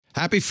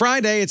Happy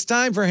Friday. It's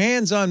time for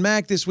Hands on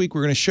Mac. This week,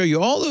 we're going to show you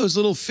all those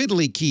little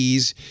fiddly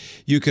keys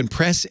you can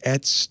press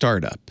at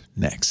startup.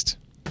 Next.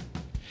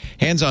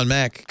 Hands on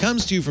Mac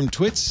comes to you from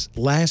Twit's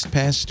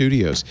LastPass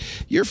Studios.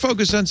 You're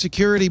focused on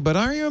security, but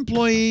are your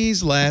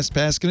employees?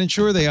 LastPass can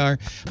ensure they are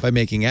by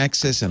making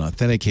access and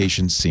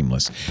authentication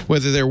seamless,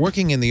 whether they're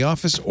working in the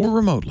office or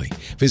remotely.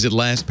 Visit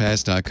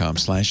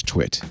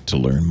lastpass.com/twit to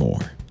learn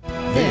more.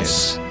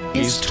 This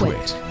is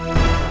Twit.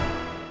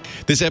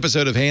 This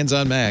episode of Hands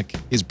on Mac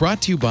is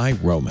brought to you by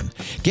Roman.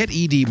 Get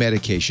ED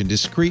medication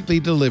discreetly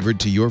delivered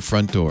to your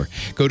front door.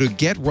 Go to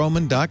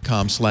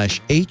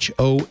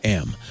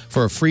getroman.com/HOM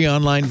for a free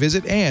online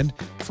visit and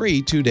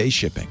free 2-day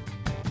shipping.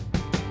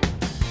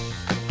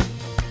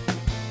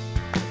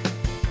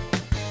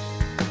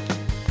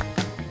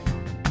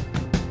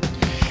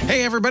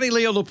 Hey everybody,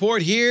 Leo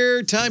Laporte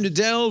here. Time to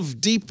delve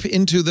deep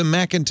into the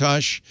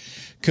Macintosh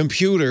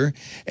computer.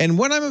 And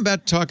what I'm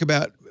about to talk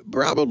about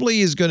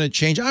probably is going to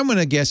change. I'm going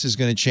to guess is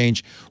going to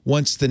change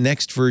once the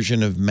next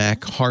version of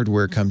Mac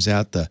hardware comes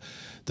out, the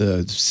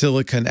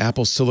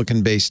Apple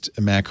Silicon-based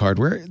Mac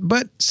hardware.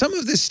 But some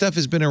of this stuff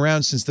has been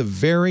around since the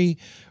very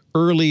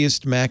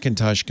earliest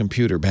Macintosh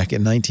computer back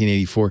in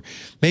 1984.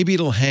 Maybe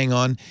it'll hang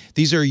on.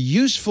 These are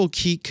useful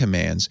key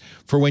commands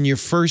for when you're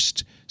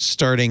first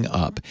starting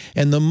up.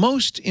 And the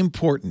most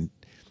important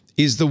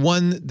is the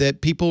one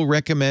that people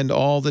recommend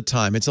all the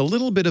time. It's a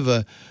little bit of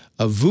a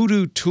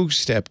voodoo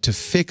two-step to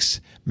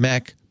fix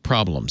Mac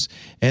problems,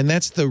 and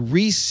that's the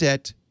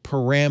reset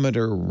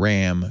parameter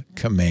RAM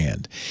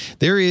command.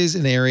 There is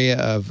an area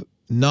of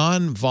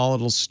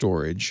non-volatile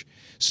storage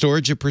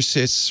that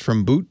persists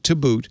from boot to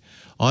boot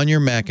on your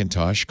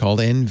Macintosh called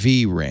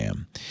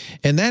NVRAM.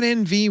 And that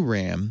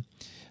NVRAM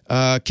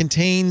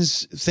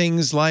contains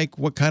things like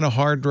what kind of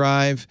hard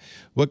drive,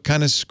 what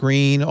kind of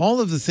screen, all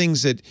of the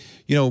things that,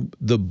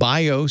 the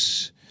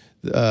BIOS,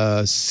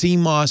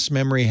 CMOS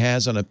memory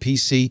has on a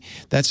PC.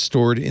 That's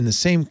stored in the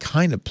same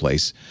kind of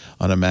place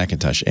on a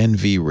Macintosh,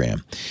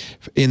 NVRAM.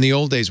 In the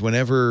old days,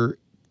 whenever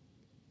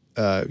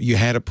you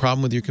had a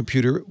problem with your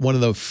computer, one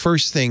of the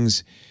first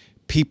things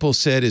people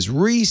said is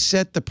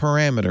reset the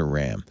parameter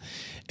RAM.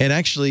 And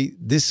actually,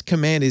 this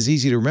command is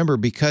easy to remember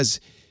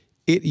because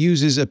it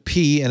uses a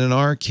P and an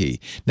R key.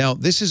 Now,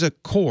 this is a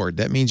chord.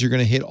 That means you're going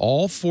to hit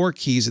all 4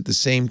 keys at the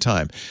same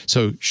time.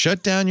 So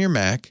shut down your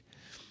Mac,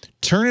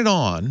 turn it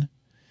on,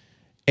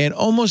 and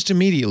almost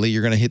immediately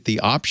you're going to hit the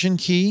Option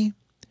key,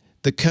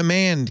 the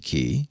Command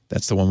key,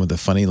 that's the one with the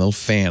funny little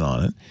fan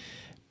on it,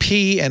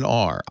 P and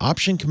R,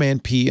 Option,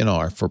 Command, P, and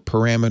R for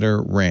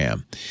parameter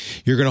RAM.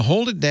 You're going to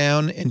hold it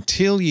down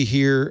until you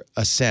hear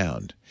a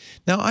sound.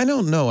 Now, I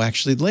don't know,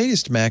 actually, the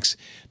latest Macs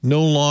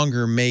no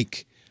longer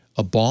make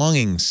a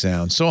bonging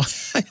sound. So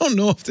I don't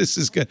know if this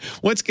is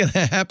what's going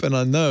to happen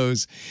on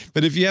those.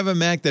 But if you have a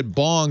Mac that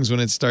bongs when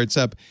it starts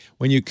up,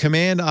 when you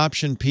Command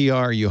Option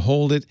PR, you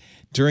hold it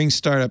during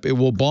startup, it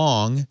will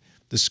bong.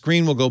 The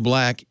screen will go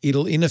black.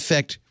 It'll, in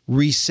effect,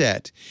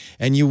 reset.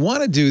 And you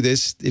want to do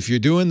this if you're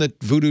doing the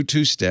Voodoo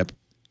two-step.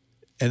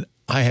 And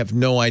I have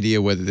no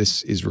idea whether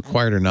this is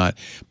required or not,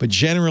 but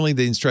generally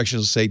the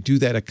instructions will say do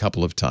that a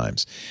couple of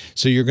times.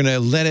 So you're going to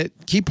let it,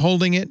 keep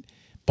holding it,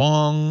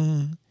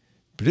 bong,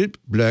 blip,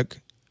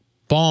 black,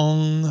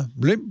 bong,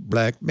 blip,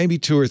 black, maybe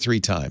 2 or 3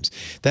 times.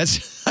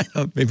 That's,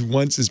 maybe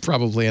once is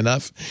probably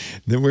enough.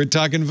 Then we're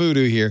talking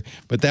voodoo here,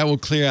 but that will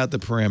clear out the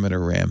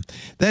parameter RAM.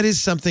 That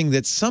is something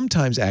that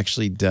sometimes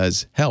actually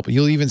does help.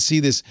 You'll even see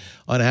this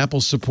on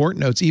Apple support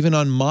notes, even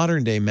on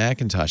modern day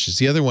Macintoshes.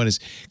 The other one is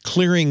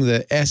clearing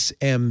the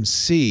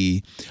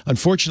SMC.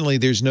 Unfortunately,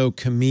 there's no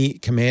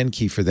command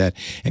key for that.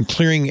 And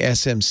clearing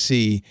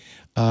SMC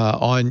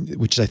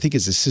which I think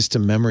is a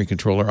system memory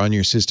controller on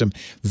your system,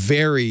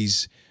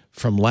 varies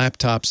from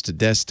laptops to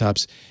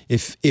desktops.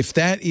 If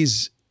that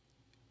is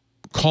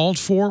called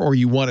for or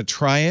you want to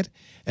try it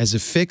as a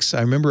fix,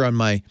 I remember on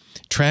my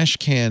trash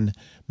can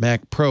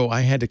Mac Pro, I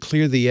had to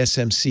clear the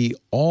SMC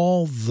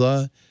all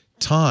the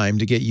time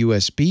to get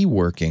USB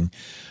working.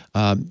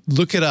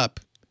 Look it up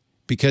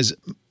because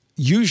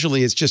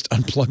usually it's just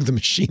unplug the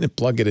machine and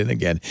plug it in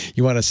again.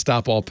 You want to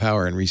stop all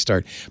power and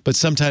restart. But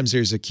sometimes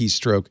there's a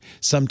keystroke.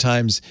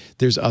 Sometimes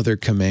there's other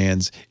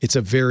commands. It's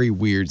a very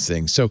weird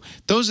thing. So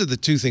those are the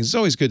 2 things. It's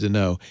always good to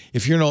know.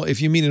 If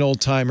you meet an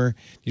old timer,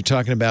 you're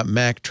talking about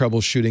Mac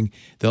troubleshooting,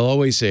 they'll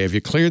always say, have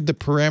you cleared the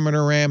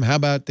parameter RAM? How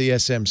about the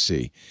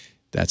SMC?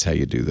 That's how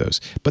you do those.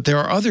 But there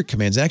are other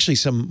commands, actually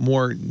some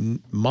more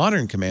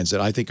modern commands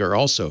that I think are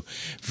also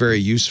very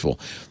useful.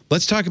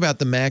 Let's talk about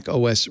the Mac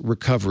OS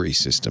recovery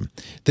system.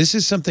 This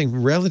is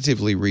something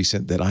relatively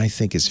recent that I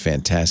think is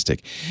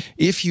fantastic.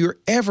 If you're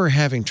ever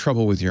having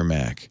trouble with your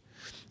Mac,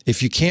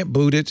 if you can't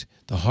boot it,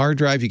 the hard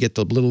drive, you get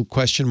the little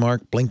question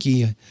mark,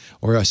 blinky,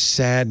 or a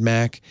sad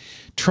Mac,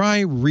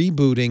 try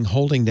rebooting,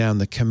 holding down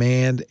the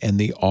Command and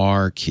the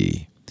R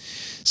key.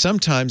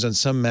 Sometimes on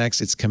some Macs,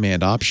 it's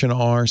Command Option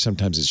R.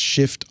 Sometimes it's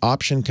Shift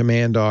Option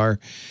Command R.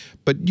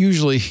 But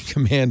usually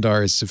Command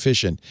R is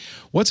sufficient.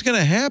 What's going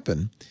to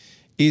happen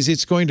is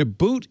it's going to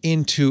boot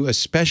into a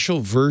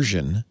special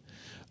version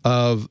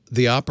of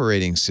the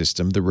operating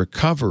system, the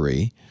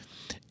recovery,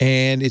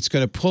 and it's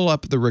going to pull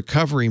up the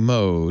recovery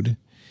mode,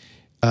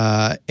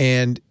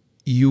 and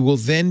you will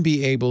then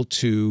be able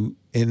to,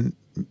 in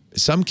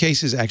some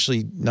cases,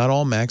 actually not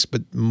all Macs,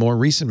 but more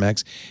recent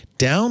Macs,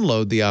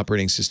 download the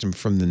operating system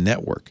from the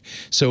network.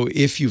 So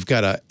if you've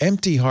got an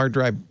empty hard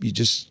drive, you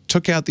just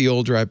took out the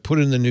old drive, put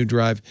in the new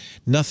drive,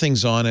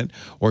 nothing's on it,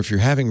 or if you're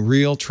having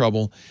real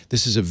trouble,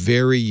 this is a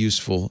very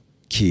useful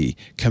key.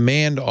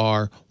 Command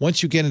R,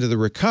 once you get into the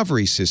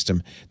recovery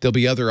system, there'll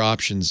be other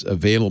options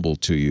available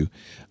to you.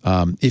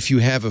 If you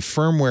have a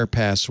firmware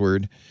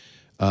password,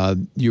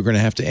 you're going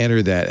to have to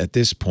enter that at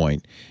this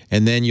point,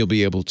 and then you'll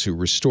be able to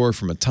restore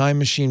from a Time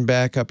Machine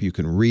backup. You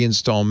can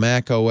reinstall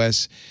Mac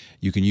OS.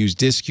 You can use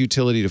disk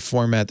utility to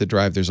format the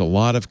drive. There's a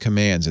lot of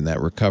commands in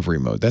that recovery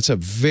mode. That's a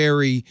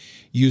very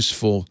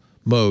useful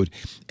mode.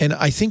 And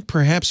I think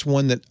perhaps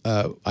one that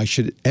I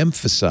should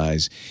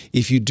emphasize,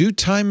 if you do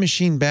Time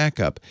Machine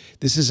backup,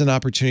 this is an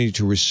opportunity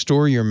to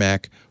restore your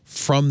Mac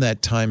from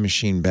that Time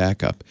Machine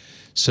backup.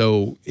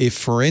 So if,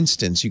 for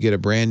instance, you get a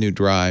brand new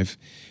drive,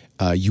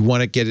 you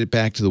want to get it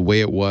back to the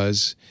way it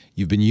was,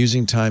 you've been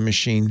using Time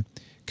Machine,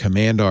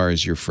 Command R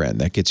is your friend.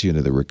 That gets you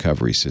into the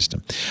recovery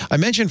system. I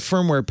mentioned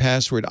firmware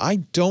password. I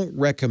don't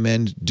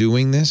recommend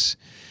doing this,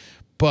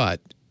 but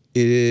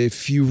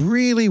if you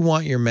really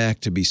want your Mac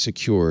to be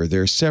secure,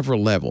 there are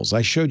several levels.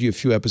 I showed you a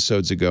few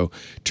episodes ago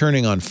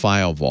turning on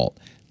File Vault.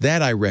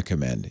 That I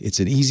recommend. It's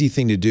an easy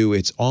thing to do.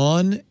 It's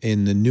on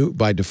in the new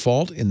by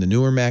default in the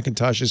newer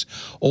Macintoshes.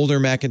 Older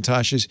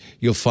Macintoshes,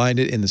 you'll find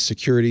it in the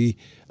security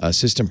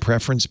system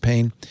preference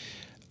pane.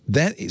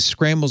 That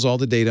scrambles all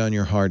the data on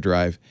your hard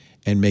drive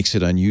and makes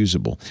it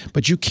unusable.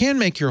 But you can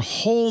make your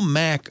whole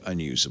Mac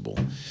unusable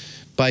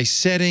by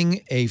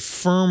setting a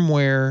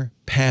firmware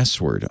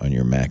password on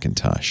your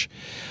Macintosh.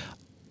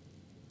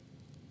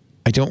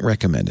 I don't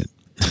recommend it.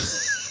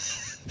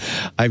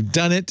 I've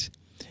done it,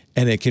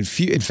 and it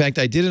confused. In fact,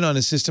 I did it on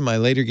a system I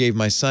later gave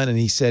my son, and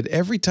he said,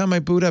 every time I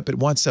boot up, it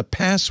wants a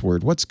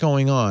password. What's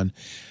going on?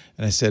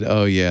 And I said,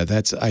 oh, yeah,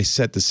 I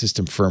set the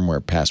system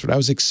firmware password. I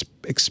was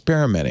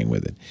experimenting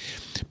with it.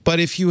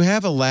 But if you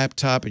have a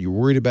laptop and you're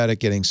worried about it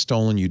getting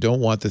stolen, you don't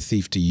want the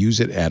thief to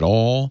use it at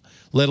all,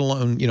 let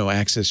alone,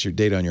 access your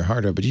data on your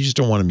hard drive, but you just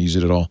don't want them to use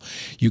it at all,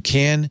 you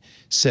can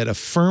set a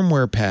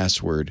firmware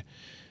password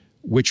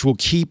which will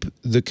keep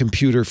the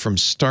computer from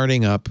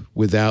starting up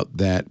without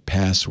that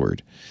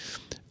password.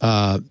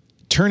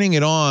 Turning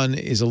it on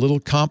is a little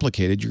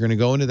complicated. You're going to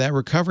go into that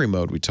recovery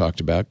mode we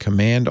talked about,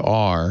 Command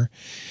R,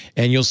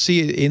 and you'll see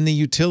it in the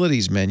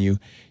Utilities menu.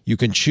 You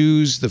can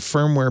choose the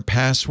firmware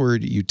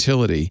password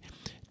utility,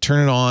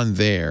 turn it on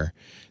there.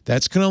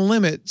 That's going to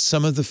limit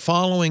some of the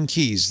following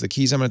keys, the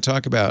keys I'm going to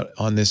talk about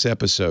on this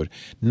episode.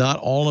 Not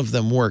all of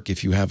them work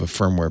if you have a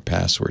firmware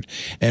password.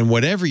 And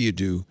whatever you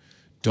do,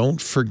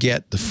 don't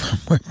forget the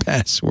firmware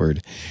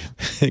password.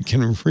 It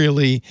can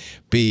really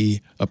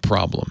be a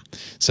problem.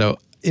 So,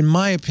 in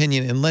my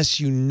opinion, unless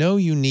you know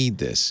you need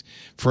this,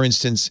 for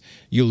instance,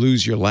 you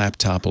lose your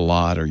laptop a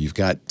lot or you've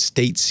got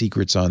state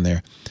secrets on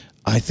there,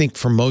 I think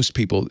for most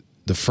people,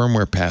 the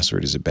firmware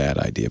password is a bad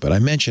idea. But I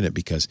mention it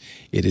because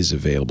it is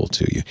available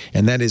to you.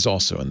 And that is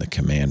also in the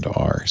Command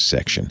R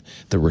section,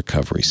 the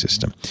recovery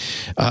system.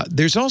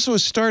 There's also a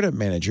startup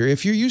manager.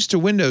 If you're used to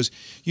Windows,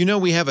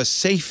 we have a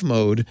safe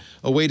mode,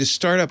 a way to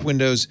start up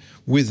Windows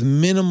with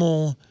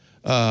minimal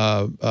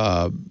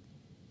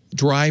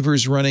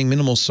drivers running,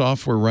 minimal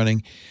software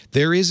running.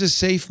 There is a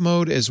safe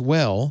mode as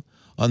well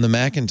on the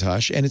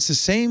Macintosh, and it's the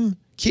same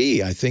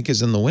key, I think,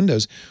 as in the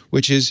Windows,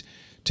 which is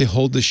to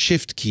hold the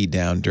Shift key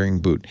down during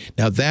boot.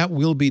 Now, that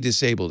will be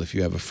disabled if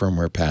you have a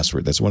firmware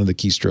password. That's one of the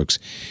keystrokes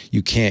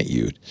you can't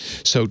use.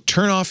 So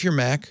turn off your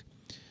Mac,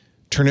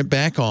 turn it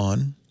back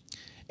on,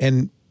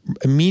 and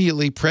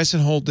immediately press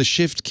and hold the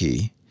Shift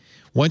key.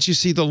 Once you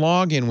see the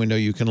login window,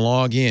 you can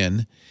log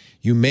in.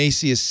 You may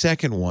see a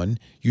second one.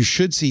 You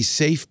should see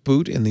Safe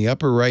Boot in the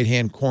upper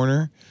right-hand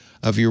corner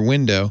of your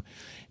window.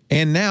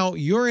 And now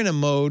you're in a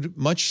mode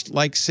much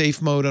like Safe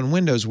Mode on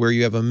Windows where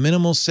you have a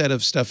minimal set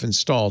of stuff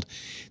installed.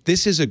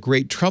 This is a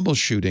great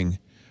troubleshooting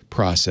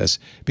process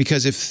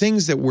because if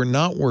things that were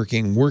not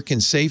working work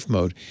in Safe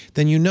Mode,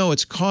 then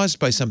it's caused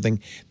by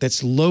something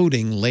that's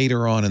loading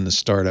later on in the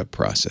startup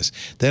process.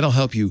 That'll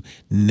help you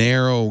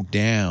narrow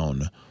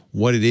down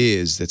what it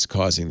is that's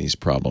causing these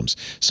problems.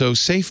 So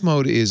Safe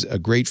Mode is a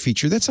great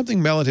feature. That's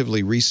something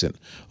relatively recent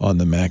on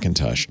the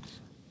Macintosh.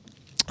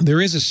 There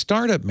is a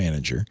startup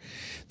manager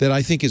that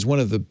I think is one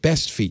of the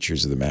best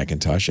features of the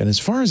Macintosh. And as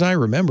far as I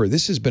remember,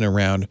 this has been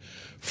around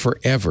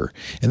forever.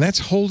 And that's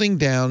holding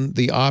down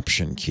the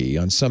Option key.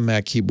 On some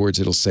Mac keyboards,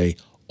 it'll say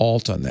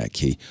Alt on that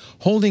key.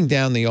 Holding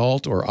down the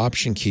Alt or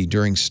Option key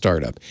during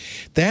startup.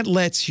 That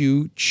lets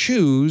you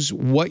choose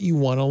what you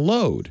want to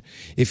load.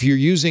 If you're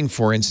using,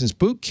 for instance,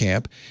 Boot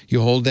Camp,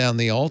 you hold down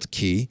the Alt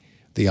key,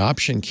 the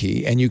Option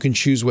key, and you can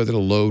choose whether to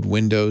load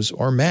Windows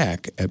or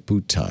Mac at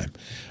boot time.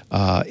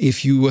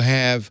 If you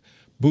have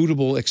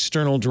bootable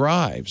external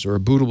drives or a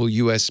bootable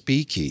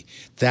USB key.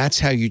 That's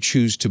how you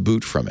choose to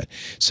boot from it.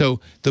 So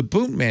the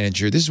Boot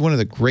Manager, this is one of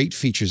the great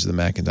features of the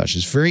Macintosh.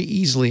 It's very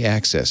easily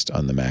accessed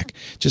on the Mac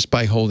just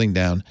by holding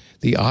down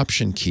the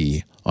Option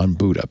key on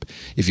boot up.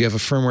 If you have a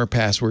firmware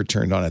password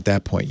turned on at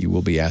that point, you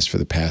will be asked for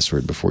the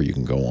password before you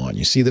can go on.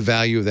 You see the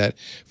value of that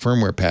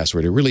firmware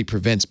password. It really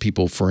prevents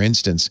people, for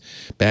instance,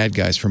 bad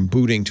guys, from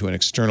booting to an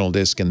external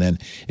disk and then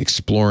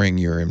exploring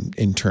your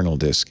internal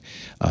disk.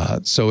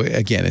 So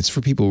again, it's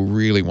for people who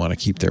really want to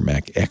keep their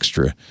Mac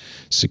extra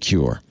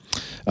secure.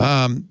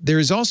 There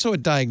is also a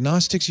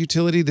diagnostics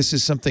utility. This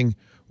is something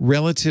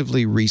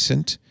relatively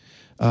recent.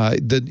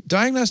 The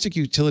diagnostic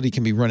utility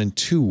can be run in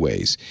two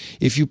ways.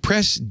 If you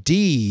press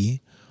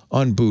D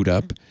on boot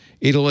up,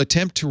 it'll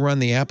attempt to run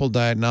the Apple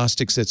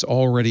Diagnostics that's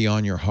already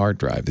on your hard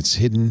drive. It's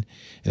hidden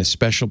in a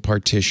special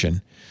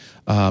partition.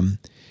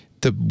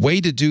 The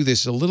way to do this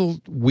is a little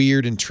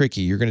weird and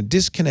tricky. You're going to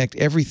disconnect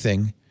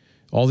everything,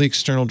 all the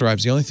external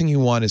drives. The only thing you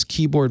want is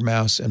keyboard,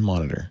 mouse, and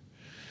monitor.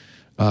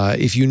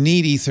 If you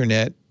need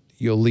Ethernet,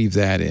 you'll leave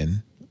that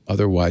in.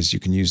 Otherwise, you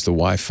can use the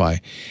Wi-Fi.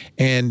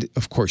 And,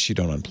 of course, you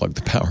don't unplug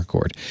the power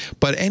cord.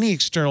 But any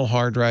external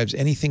hard drives,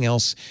 anything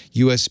else,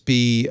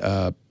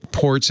 USB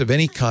ports of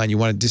any kind, you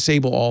want to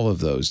disable all of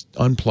those.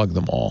 Unplug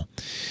them all.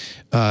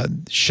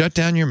 Shut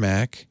down your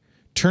Mac,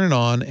 turn it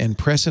on, and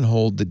press and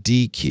hold the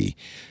D key.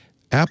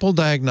 Apple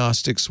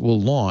Diagnostics will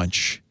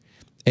launch,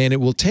 and it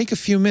will take a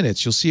few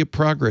minutes. You'll see a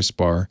progress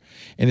bar,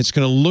 and it's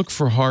going to look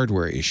for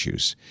hardware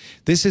issues.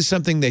 This is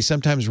something they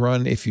sometimes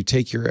run if you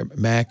take your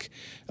Mac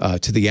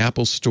to the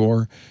Apple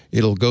Store.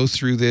 It'll go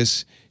through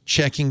this,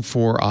 checking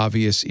for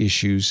obvious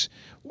issues.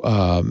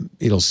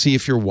 It'll see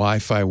if your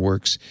Wi-Fi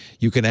works.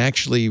 You can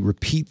actually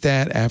repeat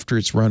that after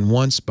it's run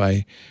once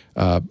by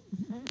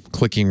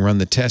clicking Run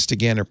the Test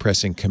again or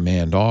pressing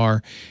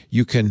Command-R.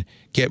 You can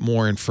get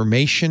more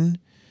information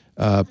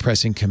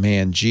pressing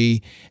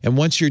Command-G. And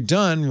once you're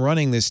done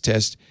running this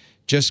test,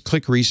 just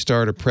click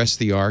Restart or press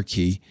the R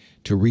key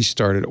to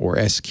restart it or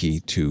S key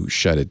to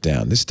shut it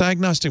down. This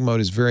diagnostic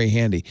mode is very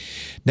handy.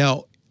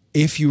 Now,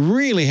 if you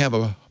really have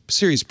a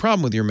serious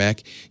problem with your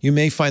Mac, you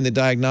may find the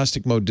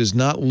diagnostic mode does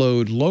not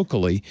load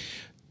locally.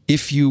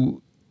 If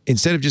you,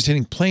 instead of just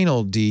hitting plain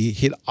old D,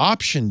 hit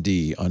Option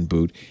D on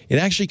boot, it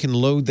actually can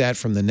load that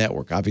from the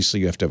network.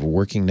 Obviously, you have to have a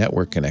working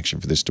network connection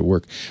for this to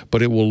work,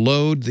 but it will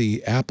load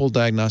the Apple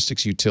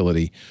Diagnostics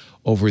utility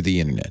over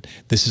the internet.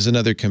 This is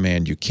another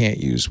command you can't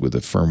use with a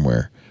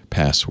firmware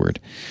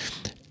password.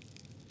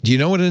 Do you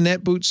know what a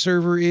NetBoot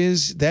server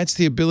is? That's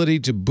the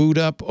ability to boot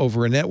up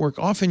over a network,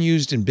 often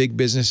used in big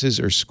businesses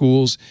or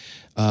schools.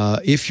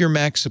 If your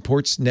Mac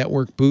supports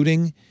network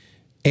booting,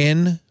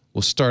 N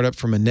will start up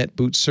from a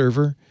NetBoot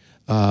server.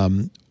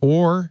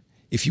 Or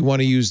if you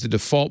want to use the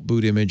default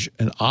boot image,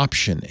 an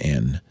Option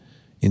N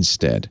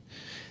instead.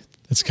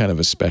 That's kind of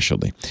a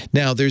specialty.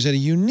 Now, there's a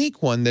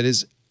unique one that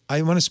is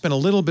I want to spend a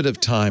little bit of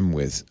time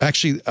with.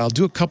 Actually, I'll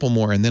do a couple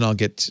more, and then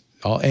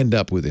I'll end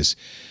up with this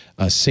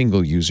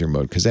single user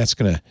mode, because that's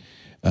going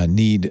to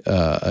need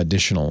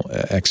additional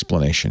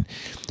explanation.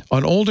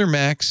 On older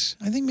Macs,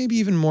 I think maybe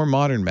even more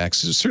modern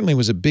Macs, it certainly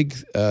was a big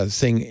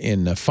thing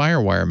in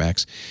FireWire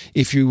Macs.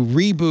 If you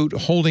reboot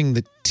holding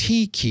the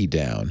T key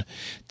down,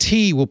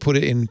 T will put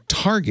it in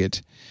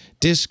target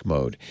disk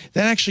mode.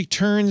 That actually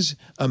turns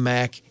a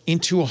Mac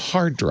into a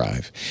hard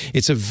drive.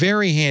 It's a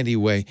very handy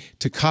way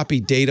to copy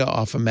data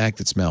off a Mac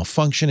that's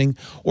malfunctioning,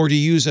 or to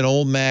use an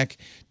old Mac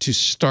to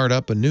start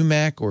up a new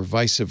Mac, or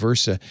vice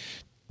versa.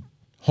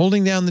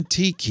 Holding down the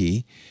T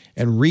key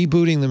and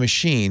rebooting the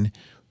machine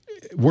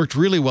worked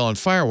really well on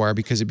FireWire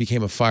because it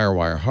became a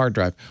FireWire hard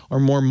drive.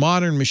 On more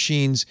modern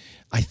machines,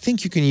 I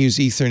think you can use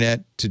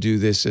Ethernet to do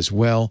this as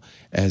well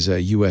as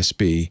a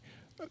USB.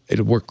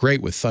 It'll work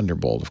great with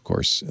Thunderbolt, of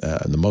course.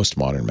 The most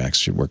modern Macs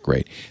should work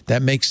great.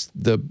 That makes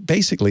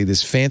basically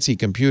this fancy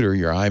computer,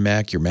 your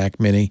iMac, your Mac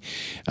Mini,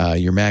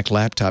 your Mac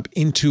laptop,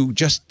 into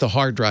just the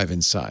hard drive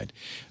inside.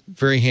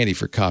 Very handy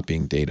for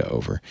copying data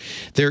over.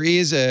 There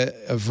is a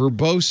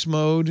verbose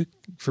mode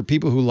for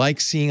people who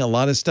like seeing a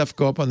lot of stuff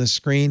go up on the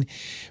screen.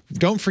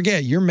 Don't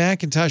forget, your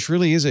Macintosh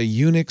really is a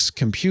Unix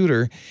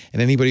computer,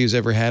 and anybody who's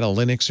ever had a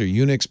Linux or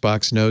Unix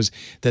box knows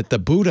that the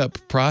boot up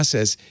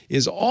process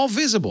is all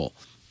visible.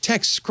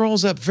 Text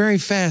scrolls up very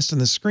fast on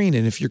the screen,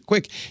 and if you're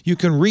quick, you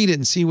can read it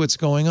and see what's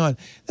going on.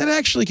 That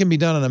actually can be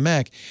done on a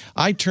Mac.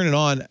 I turn it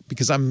on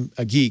because I'm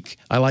a geek.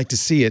 I like to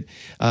see it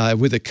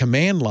with a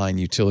command line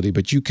utility,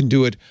 but you can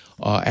do it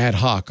ad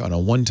hoc on a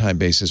one-time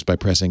basis by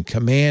pressing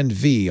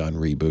Command-V on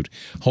reboot,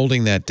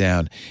 holding that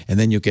down, and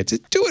then you'll get to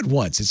do it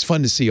once. It's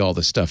fun to see all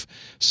the stuff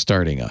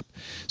starting up.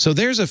 So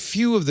there's a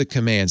few of the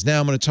commands. Now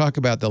I'm going to talk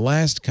about the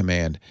last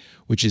command,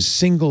 which is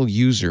single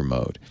user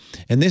mode.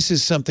 And this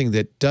is something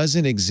that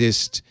doesn't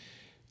exist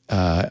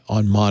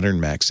on modern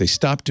Macs. They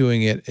stopped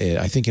doing it,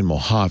 I think, in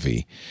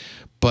Mojave.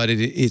 But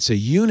it's a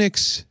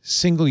Unix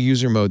single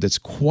user mode that's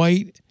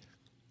quite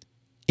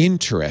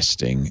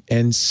interesting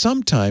and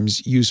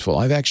sometimes useful.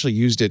 I've actually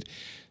used it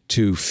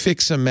to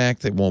fix a Mac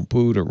that won't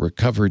boot or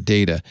recover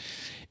data.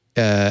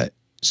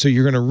 So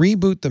you're going to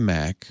reboot the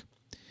Mac,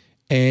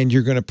 and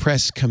you're going to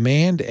press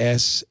Command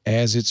S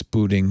as it's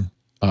booting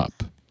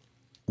up.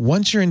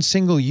 Once you're in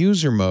single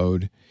user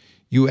mode,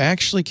 you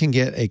actually can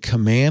get a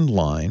command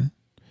line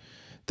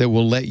that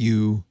will let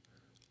you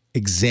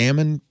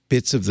examine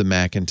bits of the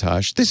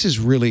Macintosh. This is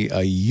really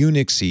a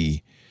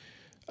Unix-y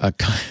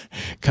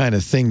kind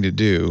of thing to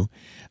do.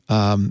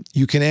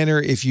 You can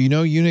enter, if you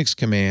know Unix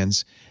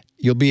commands,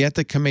 you'll be at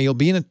the command, you'll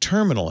be in a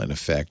terminal in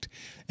effect,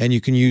 and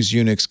you can use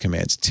Unix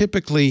commands.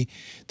 Typically,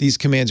 these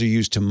commands are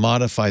used to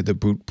modify the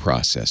boot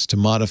process, to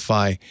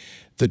modify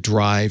the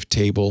drive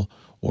table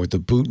or the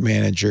boot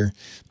manager.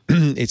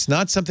 It's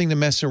not something to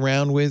mess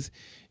around with.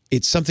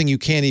 It's something you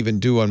can't even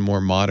do on more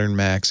modern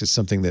Macs. It's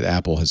something that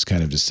Apple has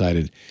kind of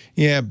decided,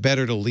 yeah,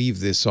 better to leave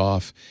this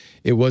off.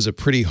 It was a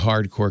pretty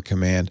hardcore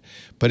command.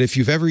 But if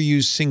you've ever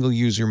used single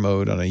user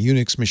mode on a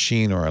Unix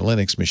machine or a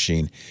Linux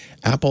machine,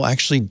 Apple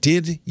actually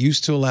did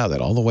used to allow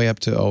that all the way up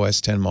to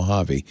OS X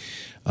Mojave.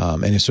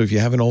 And so if you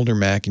have an older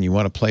Mac and you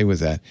want to play with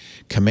that,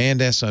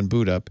 Command S on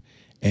boot up,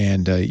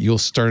 and you'll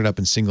start it up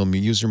in single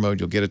user mode.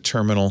 You'll get a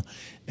terminal,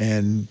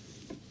 and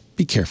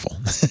be careful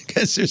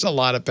because there's a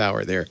lot of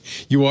power there.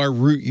 You are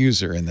root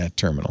user in that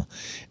terminal.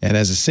 And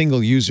as a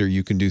single user,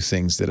 you can do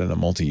things that on a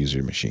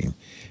multi-user machine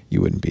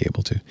you wouldn't be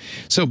able to.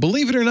 So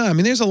believe it or not, I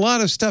mean, there's a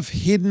lot of stuff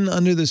hidden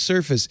under the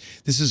surface.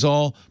 This is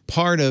all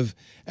part of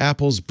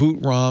Apple's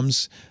boot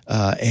ROMs,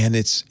 and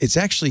it's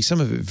actually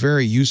some of it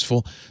very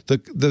useful.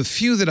 The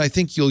few that I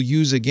think you'll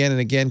use again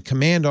and again,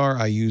 Command R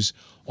I use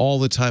all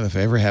the time. If I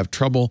ever have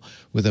trouble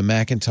with a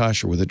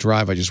Macintosh or with a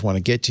drive, I just want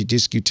to get to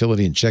disk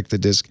utility and check the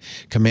disk.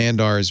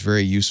 Command R is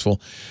very useful.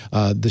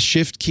 The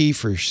Shift key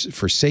for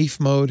safe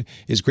mode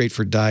is great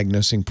for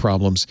diagnosing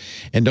problems.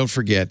 And don't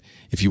forget,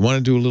 if you want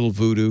to do a little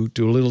voodoo,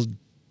 do a little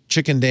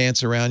chicken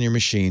dance around your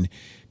machine,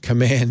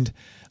 Command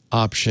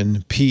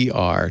Option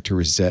PR to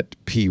reset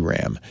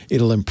PRAM.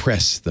 It'll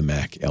impress the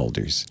Mac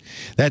elders.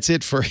 That's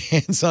it for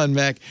Hands on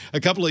Mac.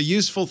 A couple of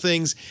useful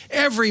things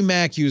every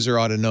Mac user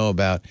ought to know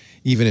about,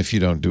 even if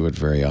you don't do it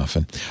very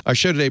often. Our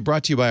show today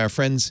brought to you by our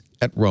friends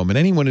at Roman.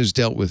 Anyone who's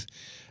dealt with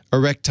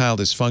erectile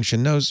dysfunction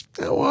knows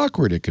how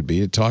awkward it could be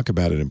to talk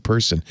about it in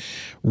person.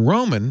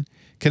 Roman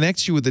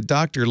connects you with a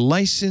doctor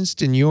licensed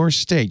in your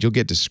state. You'll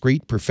get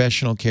discreet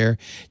professional care,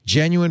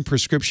 genuine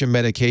prescription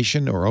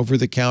medication, or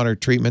over-the-counter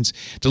treatments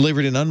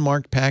delivered in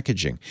unmarked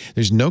packaging.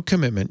 There's no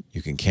commitment.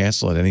 You can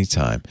cancel at any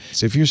time.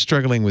 So if you're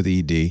struggling with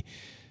ED,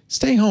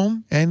 stay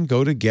home and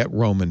go to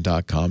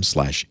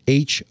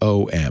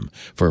GetRoman.com/HOM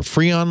for a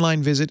free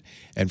online visit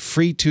and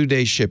free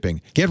 2-day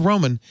shipping.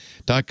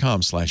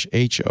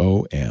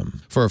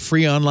 GetRoman.com/HOM for a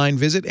free online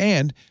visit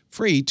and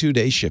free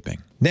 2-day shipping.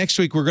 Next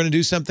week, we're going to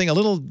do something a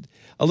little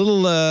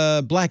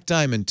Black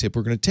Diamond tip.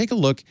 We're going to take a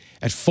look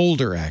at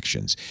folder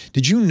actions.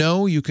 Did you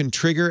know you can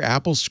trigger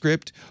Apple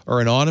script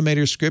or an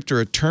Automator script or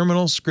a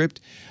terminal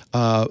script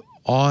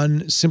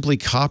on simply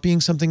copying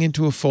something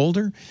into a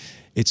folder?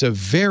 It's a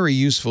very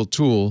useful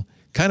tool,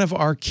 kind of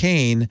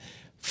arcane.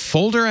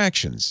 Folder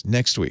actions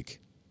next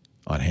week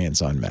on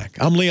Hands on Mac.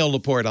 I'm Leo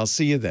Laporte. I'll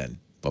see you then.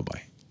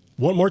 Bye-bye.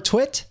 Want more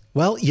twit?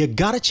 Well, you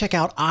gotta check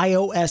out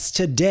iOS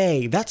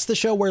Today. That's the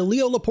show where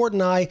Leo Laporte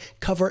and I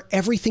cover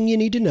everything you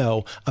need to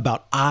know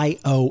about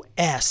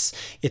iOS.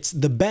 It's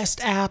the best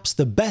apps,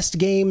 the best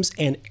games,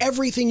 and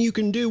everything you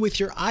can do with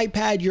your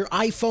iPad, your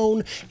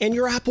iPhone, and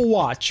your Apple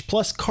Watch,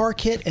 plus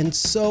CarKit and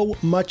so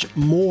much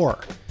more.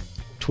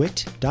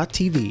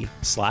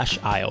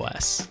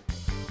 twit.tv/iOS.